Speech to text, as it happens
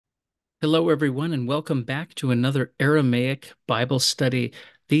Hello, everyone, and welcome back to another Aramaic Bible study.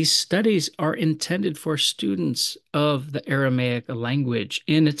 These studies are intended for students of the Aramaic language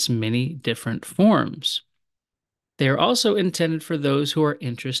in its many different forms. They are also intended for those who are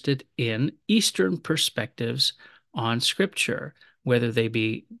interested in Eastern perspectives on Scripture, whether they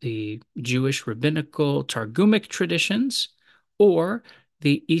be the Jewish rabbinical Targumic traditions or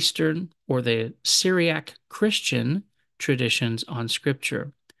the Eastern or the Syriac Christian traditions on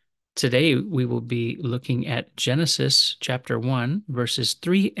Scripture. Today, we will be looking at Genesis chapter 1, verses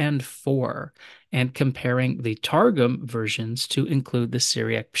 3 and 4, and comparing the Targum versions to include the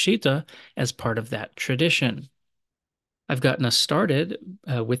Syriac Peshitta as part of that tradition. I've gotten us started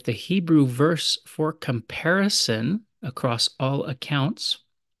with the Hebrew verse for comparison across all accounts.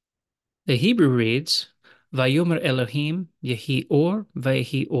 The Hebrew reads, Vayomer Elohim yehi or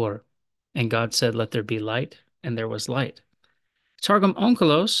vehi or. And God said, let there be light, and there was light. Targum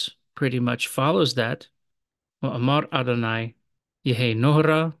Onkelos pretty much follows that. Amar Adonai Yehe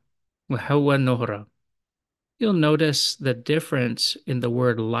Nohra Wehawa Nohra. You'll notice the difference in the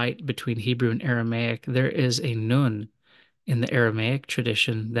word light between Hebrew and Aramaic. There is a nun in the Aramaic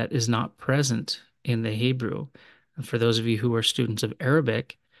tradition that is not present in the Hebrew. And for those of you who are students of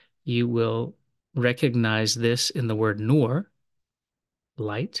Arabic, you will recognize this in the word nur,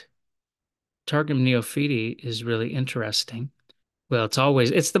 light. Targum Neophiti is really interesting. Well,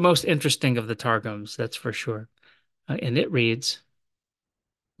 it's the most interesting of the Targums, that's for sure. And it reads,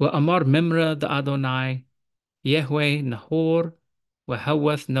 Amar Mimra the Adonai, Yehwe Nahor,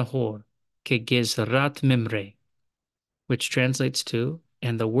 Wahawath Nahor, Kegizrat Mimre, which translates to,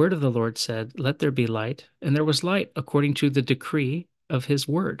 and the word of the Lord said, let there be light, and there was light according to the decree of his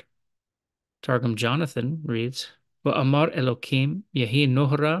word. Targum Jonathan reads, Amar Elokim Yehi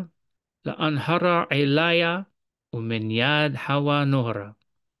Nohra, La'anhara Elaya, Uminyad Hawa Nohra.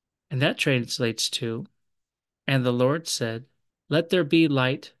 And that translates to, and the Lord said, let there be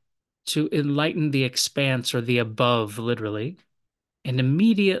light to enlighten the expanse or the above, literally. And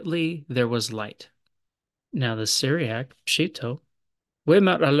immediately there was light. Now the Syriac, Pshito,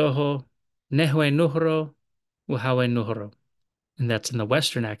 Wemar aloho, Nehwe nuhro, Wahawe nuhro. And that's in the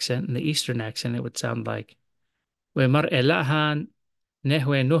Western accent. In the Eastern accent, it would sound like Wemar elahan,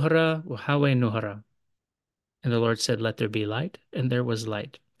 Nehwe nuhra, Wahawe nuhra. And the Lord said, let there be light, and there was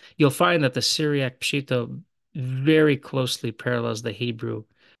light. You'll find that the Syriac Pshito very closely parallels the Hebrew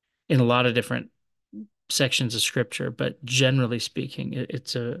in a lot of different sections of scripture, but generally speaking,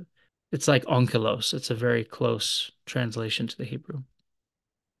 it's like onkelos. It's a very close translation to the Hebrew.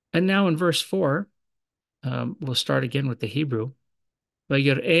 And now in verse 4, we'll start again with the Hebrew.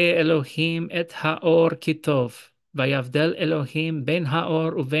 Vayir'eh Elohim et haor kitov, vayavdel Elohim ben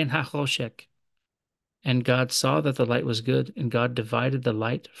haor uven hachoshek. And God saw that the light was good, and God divided the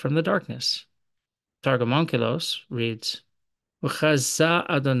light from the darkness. Targum Onkelos reads, V'chazza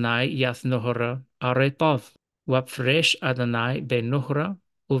Adonai yath nohora aretov, wapfresh Adonai ben nohora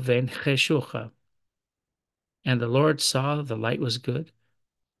uven cheshucha. And the Lord saw the light was good,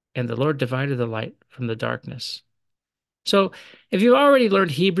 and the Lord divided the light from the darkness. So if you've already learned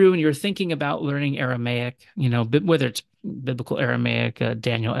Hebrew and you're thinking about learning Aramaic, whether it's Biblical Aramaic,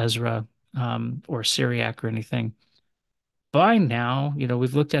 Daniel, Ezra, or Syriac or anything, by now,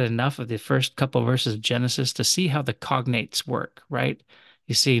 we've looked at enough of the first couple of verses of Genesis to see how the cognates work, right?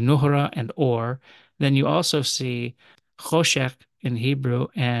 You see Nuhra and Or. Then you also see Choshech in Hebrew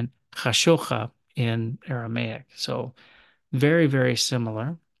and Chashocha in Aramaic. So very, very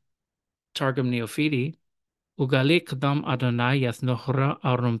similar. Targum Neophiti, Ugalik dam Adonai yath Nuhra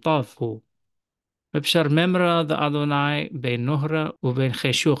arum tavhu. V'pshar memra the Adonai be Nuhra uben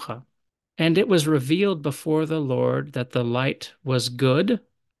Cheshucha. And it was revealed before the Lord that the light was good,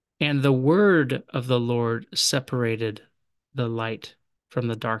 and the word of the Lord separated the light from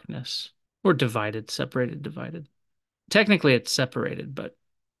the darkness, or divided, separated, divided. Technically, it's separated, but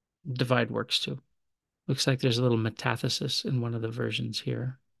divide works too. Looks like there's a little metathesis in one of the versions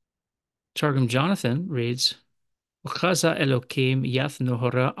here. Targum Jonathan reads, Uchaza Elokim yath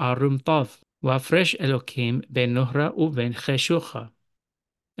nohora arum tav, wafresh Elokim ben nohra uben cheshucha.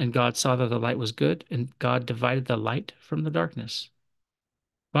 And God saw that the light was good, and God divided the light from the darkness.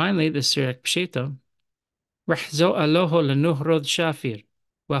 Finally, the Syriac Peshitta, Rahzo aloho lenuhrod shafir,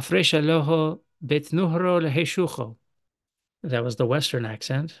 wafresh aloho bet nuhro leheshucho. That was the Western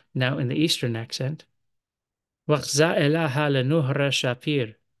accent. Now in the Eastern accent, Wachza elaha lenuhra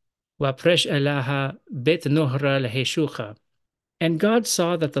shapir, wafresh elaha bet nuhra leheshucha. And God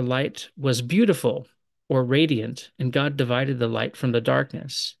saw that the light was beautiful or radiant, and God divided the light from the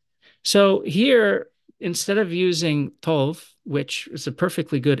darkness. So here instead of using tov, which is a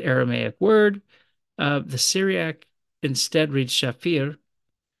perfectly good Aramaic word, the Syriac instead reads shafir,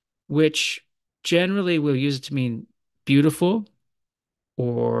 which generally we'll use it to mean beautiful,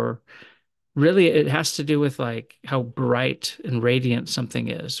 or really it has to do with like how bright and radiant something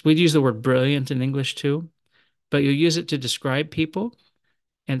is. We'd use the word brilliant in English too, but you use it to describe people.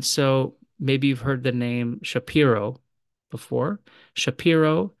 And so maybe you've heard the name Shapiro before.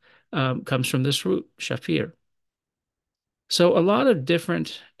 Shapiro comes from this root, Shafir. So a lot of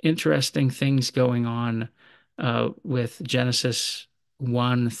different interesting things going on with Genesis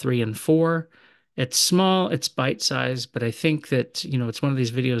 1, 3, and 4. It's small, it's bite-sized, but I think that, it's one of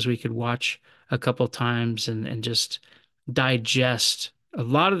these videos we could watch a couple times and just digest a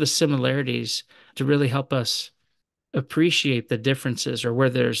lot of the similarities to really help us appreciate the differences or where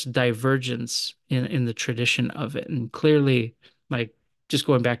there's divergence in the tradition of it. And clearly, like just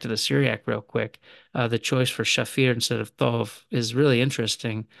going back to the Syriac real quick, the choice for Shafir instead of Tov is really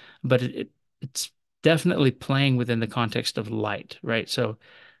interesting, but it's definitely playing within the context of light, right? So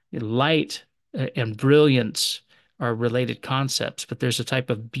light and brilliance are related concepts, but there's a type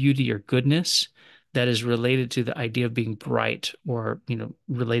of beauty or goodness that is related to the idea of being bright or,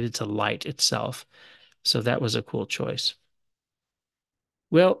 related to light itself. So that was a cool choice.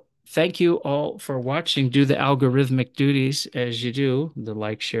 Well, thank you all for watching. Do the algorithmic duties as you do, the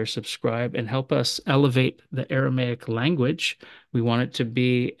like, share, subscribe, and help us elevate the Aramaic language. We want it to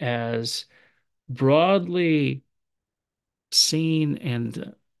be as broadly seen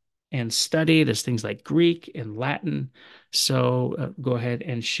and studied as things like Greek and Latin. So go ahead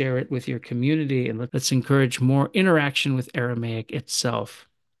and share it with your community, and let's encourage more interaction with Aramaic itself.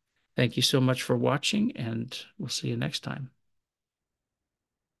 Thank you so much for watching, and we'll see you next time.